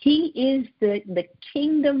 He is the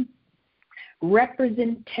kingdom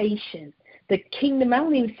representation the kingdom, I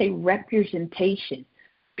don't even say representation,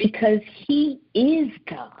 because he is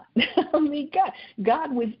God. I mean,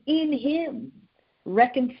 God was in him,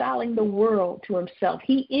 reconciling the world to himself.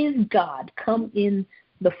 He is God, come in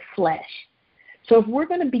the flesh. So if we're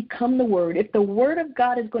going to become the Word, if the Word of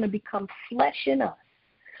God is going to become flesh in us,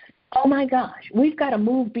 oh my gosh, we've got to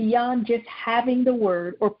move beyond just having the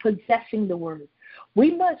Word or possessing the Word.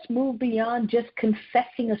 We must move beyond just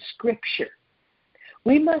confessing a scripture.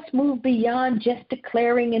 We must move beyond just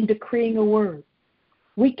declaring and decreeing a word.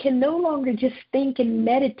 We can no longer just think and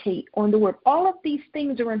meditate on the Word. All of these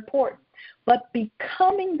things are important, but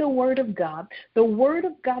becoming the Word of God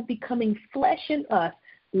becoming flesh in us,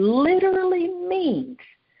 literally means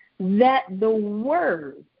that the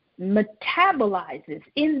Word metabolizes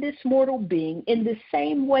in this mortal being in the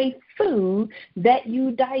same way food that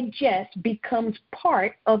you digest becomes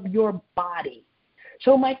part of your body.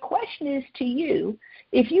 So my question is to you,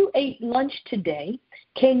 if you ate lunch today,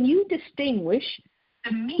 can you distinguish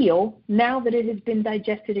the meal now that it has been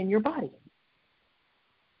digested in your body?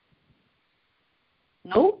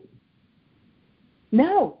 No.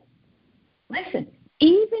 Listen,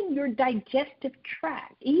 even your digestive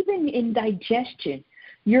tract, even in digestion,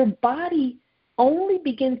 your body only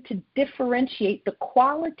begins to differentiate the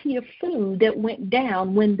quality of food that went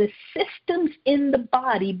down when the systems in the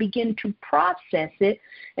body begin to process it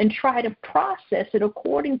and try to process it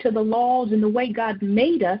according to the laws and the way God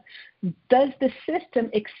made us. Does the system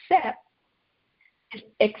accept,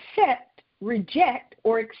 reject,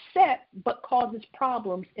 or accept, but causes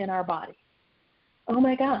problems in our body? Oh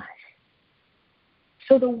my gosh.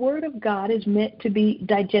 So the Word of God is meant to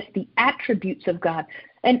digest the attributes of God.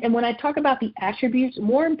 And when I talk about the attributes,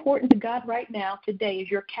 more important to God right now today is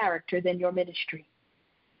your character than your ministry.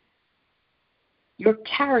 Your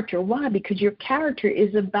character. Why? Because your character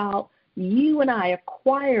is about you and I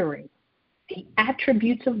acquiring the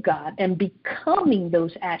attributes of God and becoming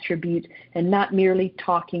those attributes and not merely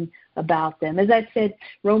talking about them. As I said,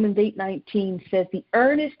 Romans 8:19 says the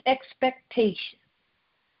earnest expectation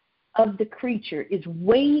of the creature is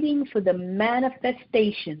waiting for the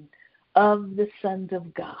manifestation of the sons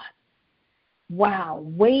of God. Wow,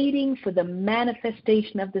 waiting for the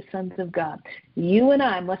manifestation of the sons of God. You and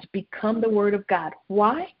I must become the Word of God.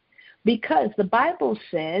 Why? Because the Bible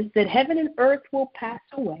says that heaven and earth will pass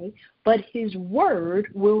away, but His Word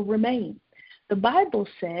will remain. The Bible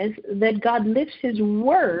says that God lifts His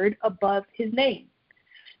Word above His name.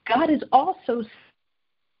 God is also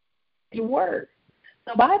His Word.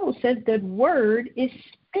 The Bible says that Word is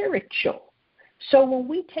spiritual. So when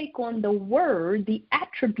we take on the Word, the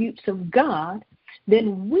attributes of God,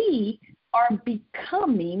 then we are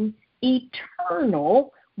becoming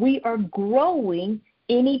eternal. We are growing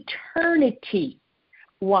in eternity.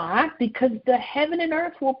 Why? Because the heaven and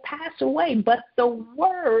earth will pass away, but the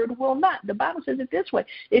Word will not. The Bible says it this way: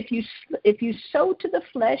 if you sow to the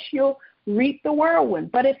flesh, you'll reap the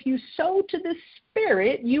whirlwind. But if you sow to the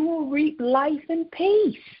Spirit, you will reap life and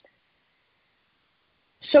peace.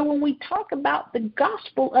 So when we talk about the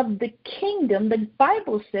gospel of the kingdom, the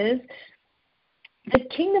Bible says the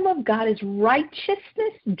kingdom of God is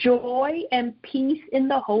righteousness, joy, and peace in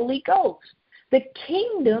the Holy Ghost. The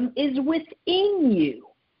kingdom is within you.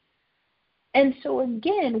 And so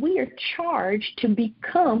again, we are charged to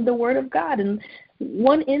become the Word of God. In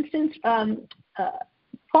one instance,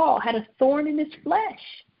 Paul had a thorn in his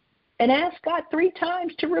flesh and asked God 3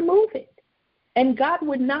 times to remove it. And God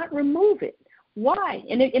would not remove it. Why?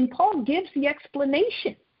 And Paul gives the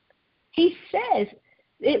explanation. He says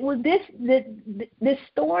it was this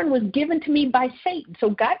thorn was given to me by Satan.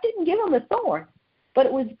 So God didn't give him a thorn, but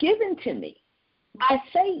it was given to me by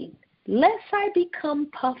Satan, lest I become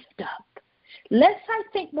puffed up, lest I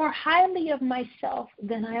think more highly of myself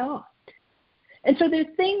than I ought. And so there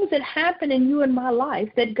are things that happen in you and my life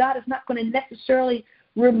that God is not going to necessarily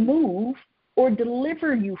remove or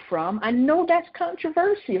deliver you from. I know that's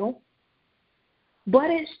controversial,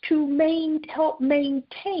 but it's to help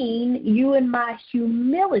maintain you and my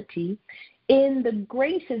humility in the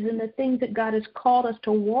graces and the things that God has called us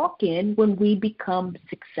to walk in when we become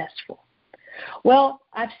successful. Well,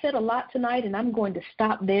 I've said a lot tonight, and I'm going to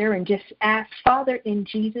stop there and just ask, Father, in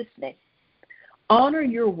Jesus' name, honor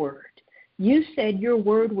your word. You said your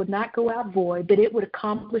word would not go out void, but it would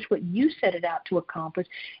accomplish what you set it out to accomplish,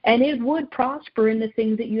 and it would prosper in the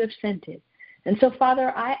things that you have sent it. And so,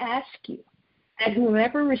 Father, I ask you that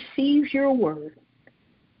whoever receives your word,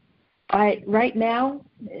 right now,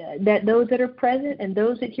 that those that are present and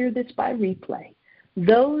those that hear this by replay,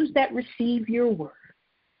 those that receive your word,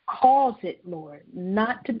 cause it, Lord,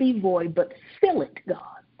 not to be void, but fill it,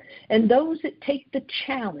 God. And those that take the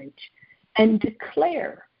challenge and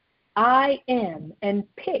declare, I am, and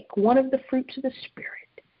pick one of the fruits of the Spirit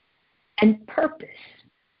and purpose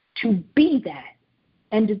to be that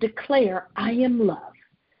and to declare, I am love.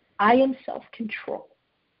 I am self-control.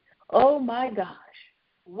 Oh, my gosh.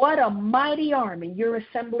 What a mighty army you're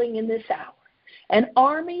assembling in this hour. An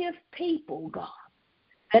army of people, God,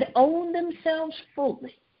 that own themselves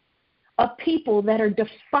fully. A people that are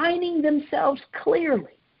defining themselves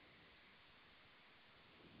clearly.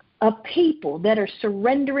 A people that are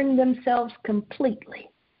surrendering themselves completely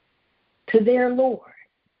to their Lord,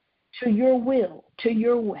 to your will, to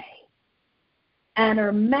your way, and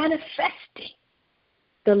are manifesting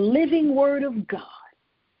the living word of God,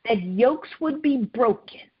 that yokes would be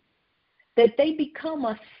broken, that they become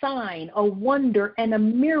a sign, a wonder, and a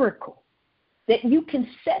miracle that you can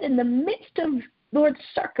set in the midst of, Lord,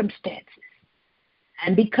 circumstances.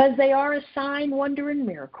 And because they are a sign, wonder, and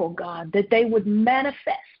miracle, God, that they would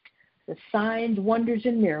manifest the signs, wonders,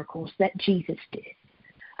 and miracles that Jesus did.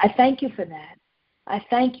 I thank you for that. I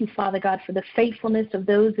thank you, Father God, for the faithfulness of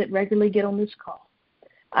those that regularly get on this call.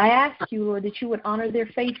 I ask you, Lord, that you would honor their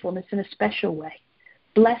faithfulness in a special way.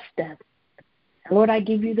 Bless them. And Lord, I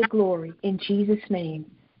give you the glory in Jesus' name.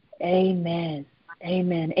 Amen.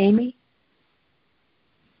 Amen. Amy?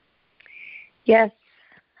 Yes.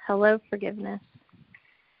 Hello, forgiveness.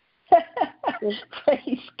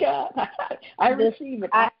 Praise God. I receive it.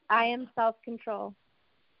 I am self-control.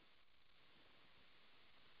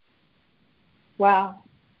 Wow.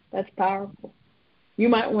 That's powerful. You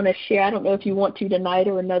might want to share, I don't know if you want to tonight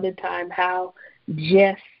or another time, how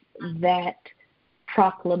just that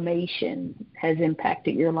proclamation has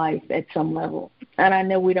impacted your life at some level. And I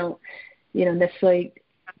know we don't, necessarily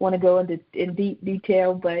want to go in deep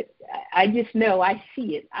detail, but I just know I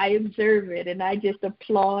see it. I observe it, and I just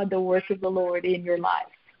applaud the work of the Lord in your life.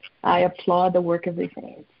 I applaud the work of his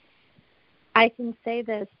hands. I can say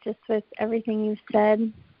this just with everything you've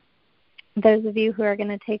said. Those of you who are going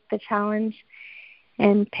to take the challenge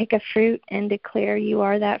and pick a fruit and declare you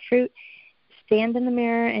are that fruit, stand in the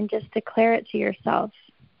mirror and just declare it to yourself.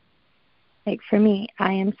 Like for me,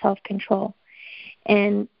 I am self-control.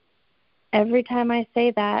 And every time I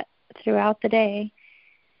say that throughout the day,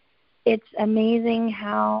 it's amazing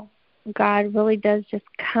how God really does just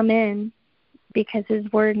come in, because his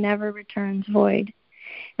word never returns void.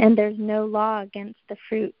 And there's no law against the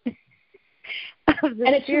fruit of the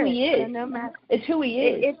and it's Spirit. who he is. So no matter, it's who he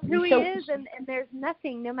is. It's who he is, and there's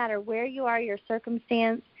nothing, no matter where you are, your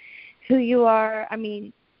circumstance, who you are. I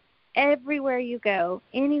mean, everywhere you go,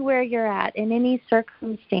 anywhere you're at, in any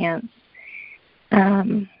circumstance,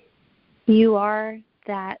 you are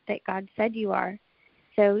that God said you are.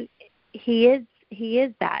 So he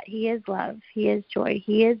is that. He is love. He is joy.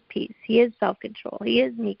 He is peace. He is self-control. He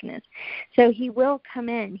is meekness. So he will come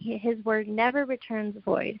in. His word never returns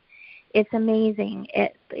void. It's amazing.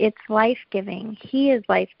 It's life-giving. He is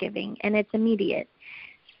life-giving, and it's immediate.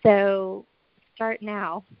 So start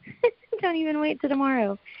now. Don't even wait till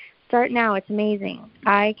tomorrow. Start now. It's amazing.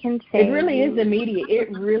 I can say it really is immediate.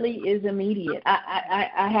 It really is immediate.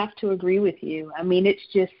 I have to agree with you. I mean, it's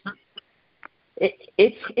just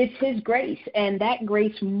it's his grace, and that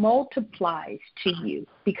grace multiplies to you,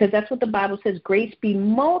 because that's what the Bible says. Grace be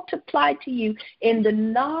multiplied to you in the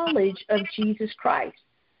knowledge of Jesus Christ.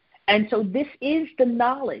 And so this is the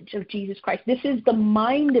knowledge of Jesus Christ. This is the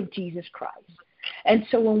mind of Jesus Christ. And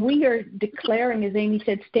so when we are declaring, as Amy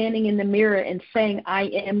said, standing in the mirror and saying, I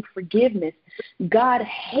am forgiveness, God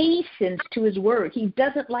hastens to his word. He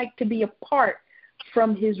doesn't like to be apart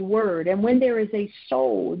from his word. And when there is a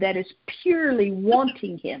soul that is purely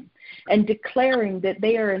wanting him and declaring that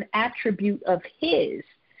they are an attribute of his,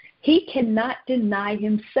 he cannot deny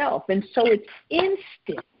himself. And so it's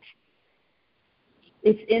instant.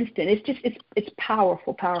 It's instant. It's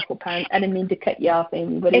powerful, powerful. I didn't mean to cut you off,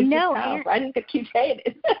 Amy, but it's just powerful. I didn't keep saying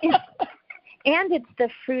it. And it's the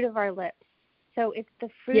fruit of our lips. So it's the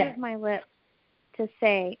fruit of my lips to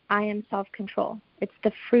say, I am self-control. It's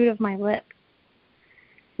the fruit of my lips.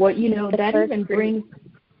 Well, that even brings,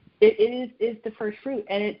 it is the first fruit.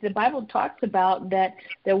 And the Bible talks about that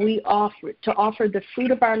we offer the fruit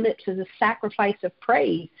of our lips as a sacrifice of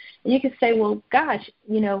praise. And you can say, well, gosh,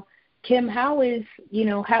 Kim, how is,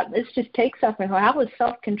 let's just take self-control. How is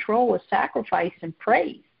self-control a sacrifice and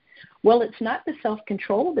praise? Well, it's not the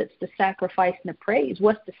self-control that's the sacrifice and the praise.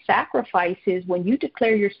 What the sacrifice is, when you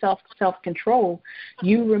declare yourself self-control,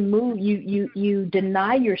 you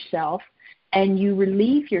deny yourself, and you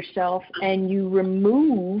relieve yourself, and you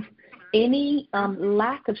remove any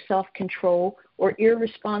lack of self-control or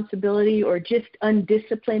irresponsibility or just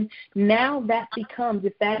undisciplined, now that becomes,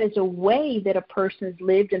 if that is a way that a person has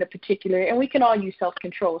lived in a particular, and we can all use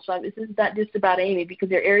self-control. So this is not just about Amy, because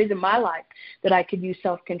there are areas in my life that I could use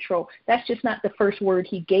self-control. That's just not the first word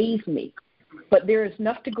he gave me. But there is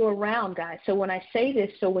enough to go around, guys. So when I say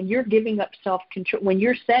this, so when you're giving up self-control, when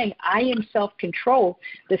you're saying, I am self-control,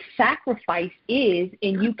 the sacrifice is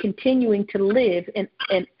in you continuing to live an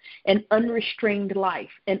unrestrained life,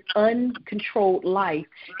 an uncontrolled life.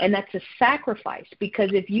 And that's a sacrifice,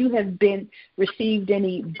 because if you have received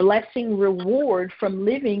any blessing, reward from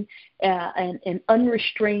living an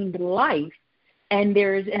unrestrained life, and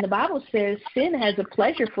the Bible says sin has a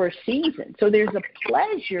pleasure for a season. So there's a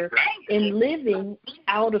pleasure in living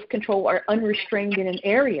out of control or unrestrained in an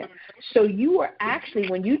area. So you are actually,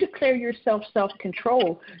 when you declare yourself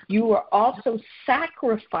self-control, you are also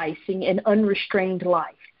sacrificing an unrestrained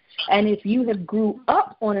life. And if you have grew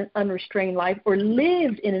up on an unrestrained life or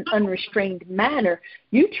lived in an unrestrained manner,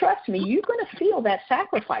 you trust me, you're going to feel that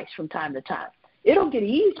sacrifice from time to time. It'll get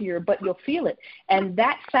easier, but you'll feel it. And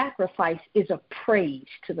that sacrifice is a praise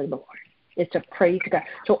to the Lord. It's a praise to God.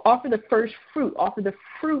 So offer the first fruit. Offer the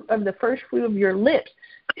fruit of the first fruit of your lips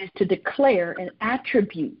is to declare an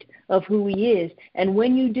attribute of who he is. And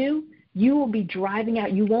when you do, you will be driving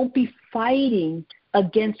out. You won't be fighting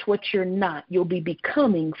against what you're not. You'll be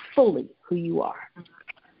becoming fully who you are.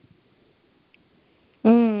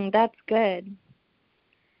 That's good.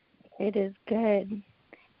 It is good.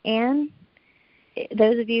 And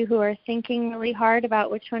those of you who are thinking really hard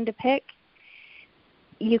about which one to pick,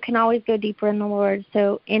 you can always go deeper in the Lord.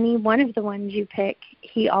 So any one of the ones you pick,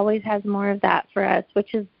 he always has more of that for us,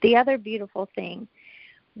 which is the other beautiful thing.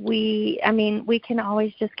 We can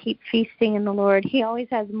always just keep feasting in the Lord. He always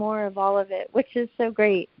has more of all of it, which is so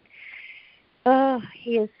great. Oh,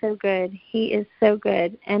 he is so good. He is so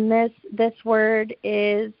good. And this word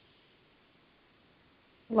is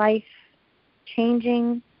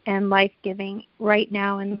life-changing and life-giving right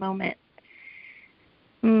now in the moment.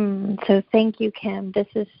 So thank you, Kim. This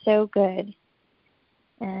is so good.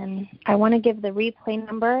 And I want to give the replay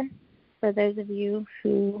number for those of you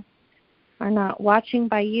who are not watching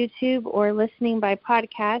by YouTube or listening by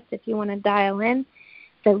podcast. If you want to dial in,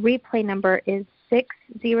 the replay number is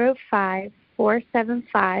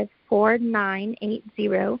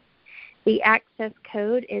 605-475-4980. The access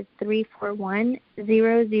code is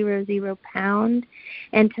 341000#,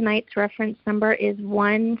 and tonight's reference number is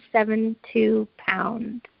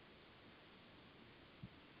 172#.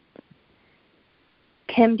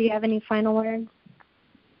 Kim, do you have any final words?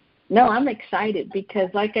 No, I'm excited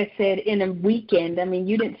because, like I said, in a weekend,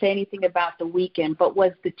 you didn't say anything about the weekend, but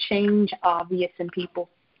was the change obvious in people?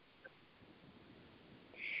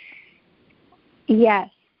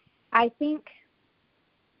 Yes. I think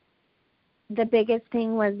the biggest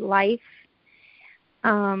thing was life.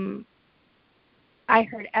 I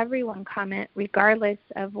heard everyone comment, regardless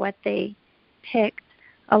of what they picked,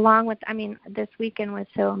 along with, this weekend was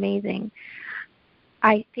so amazing.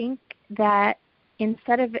 I think that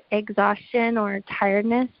instead of exhaustion or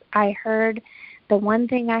tiredness, the one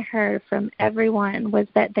thing I heard from everyone was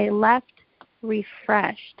that they left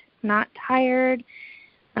refreshed, not tired,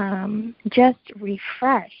 just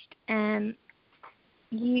refreshed. And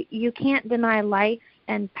you can't deny life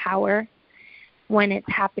and power when it's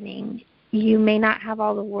happening. You may not have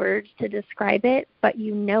all the words to describe it, but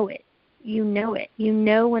you know it. You know it. You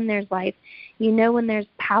know when there's life. You know when there's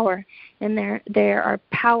power. And there are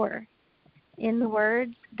power in the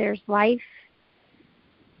words. There's life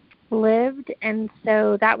lived. And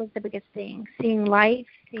so that was the biggest thing. Seeing life,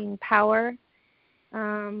 seeing power,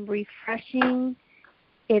 refreshing.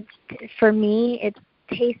 For me, it's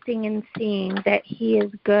tasting and seeing that he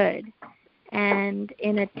is good and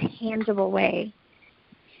in a tangible way.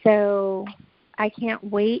 So I can't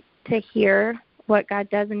wait to hear what God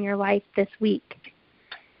does in your life this week,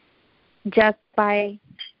 just by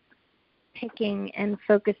picking and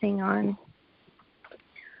focusing on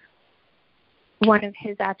one of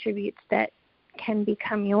his attributes that can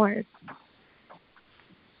become yours.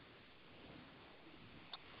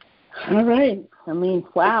 All right.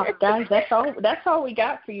 Wow, guys, that's all we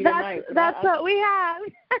got for you tonight. That's what we have.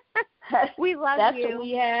 We love that's you. That's what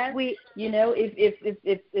we have.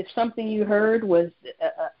 If something you heard was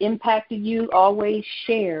impacted you, always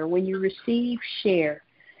share. When you receive, share.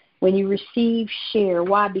 When you receive, share.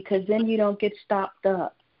 Why? Because then you don't get stopped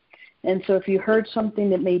up. And so if you heard something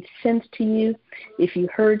that made sense to you, if you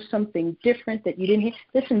heard something different that you didn't hear,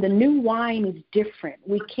 listen, the new wine is different.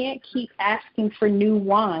 We can't keep asking for new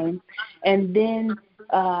wine and then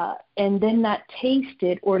not taste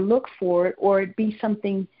it or look for it, or it be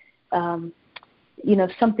something,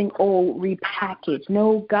 something old repackaged.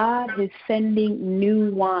 No, God is sending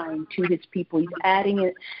new wine to his people. He's adding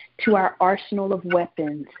it to our arsenal of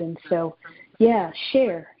weapons. And so, yeah,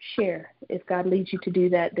 share. If God leads you to do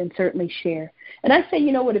that, then certainly share. And I say,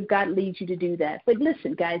 if God leads you to do that. But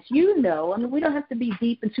listen, guys, we don't have to be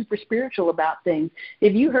deep and super spiritual about things.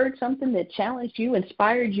 If you heard something that challenged you,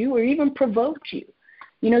 inspired you, or even provoked you,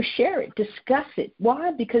 share it, discuss it.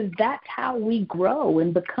 Why? Because that's how we grow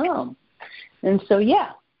and become. And so,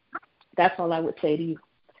 yeah, that's all I would say to you.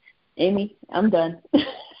 Amy, I'm done.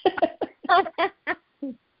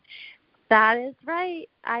 That is right.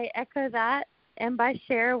 I echo that. And by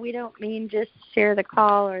share, we don't mean just share the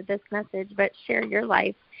call or this message, but share your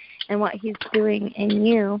life and what he's doing in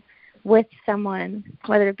you with someone,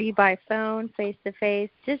 whether it be by phone, face-to-face.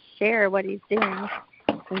 Just share what he's doing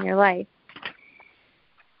in your life.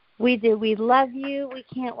 We do. We love you. We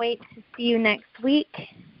can't wait to see you next week.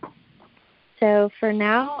 So for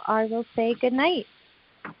now, I will say good night.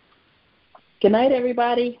 Good night,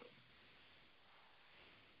 everybody.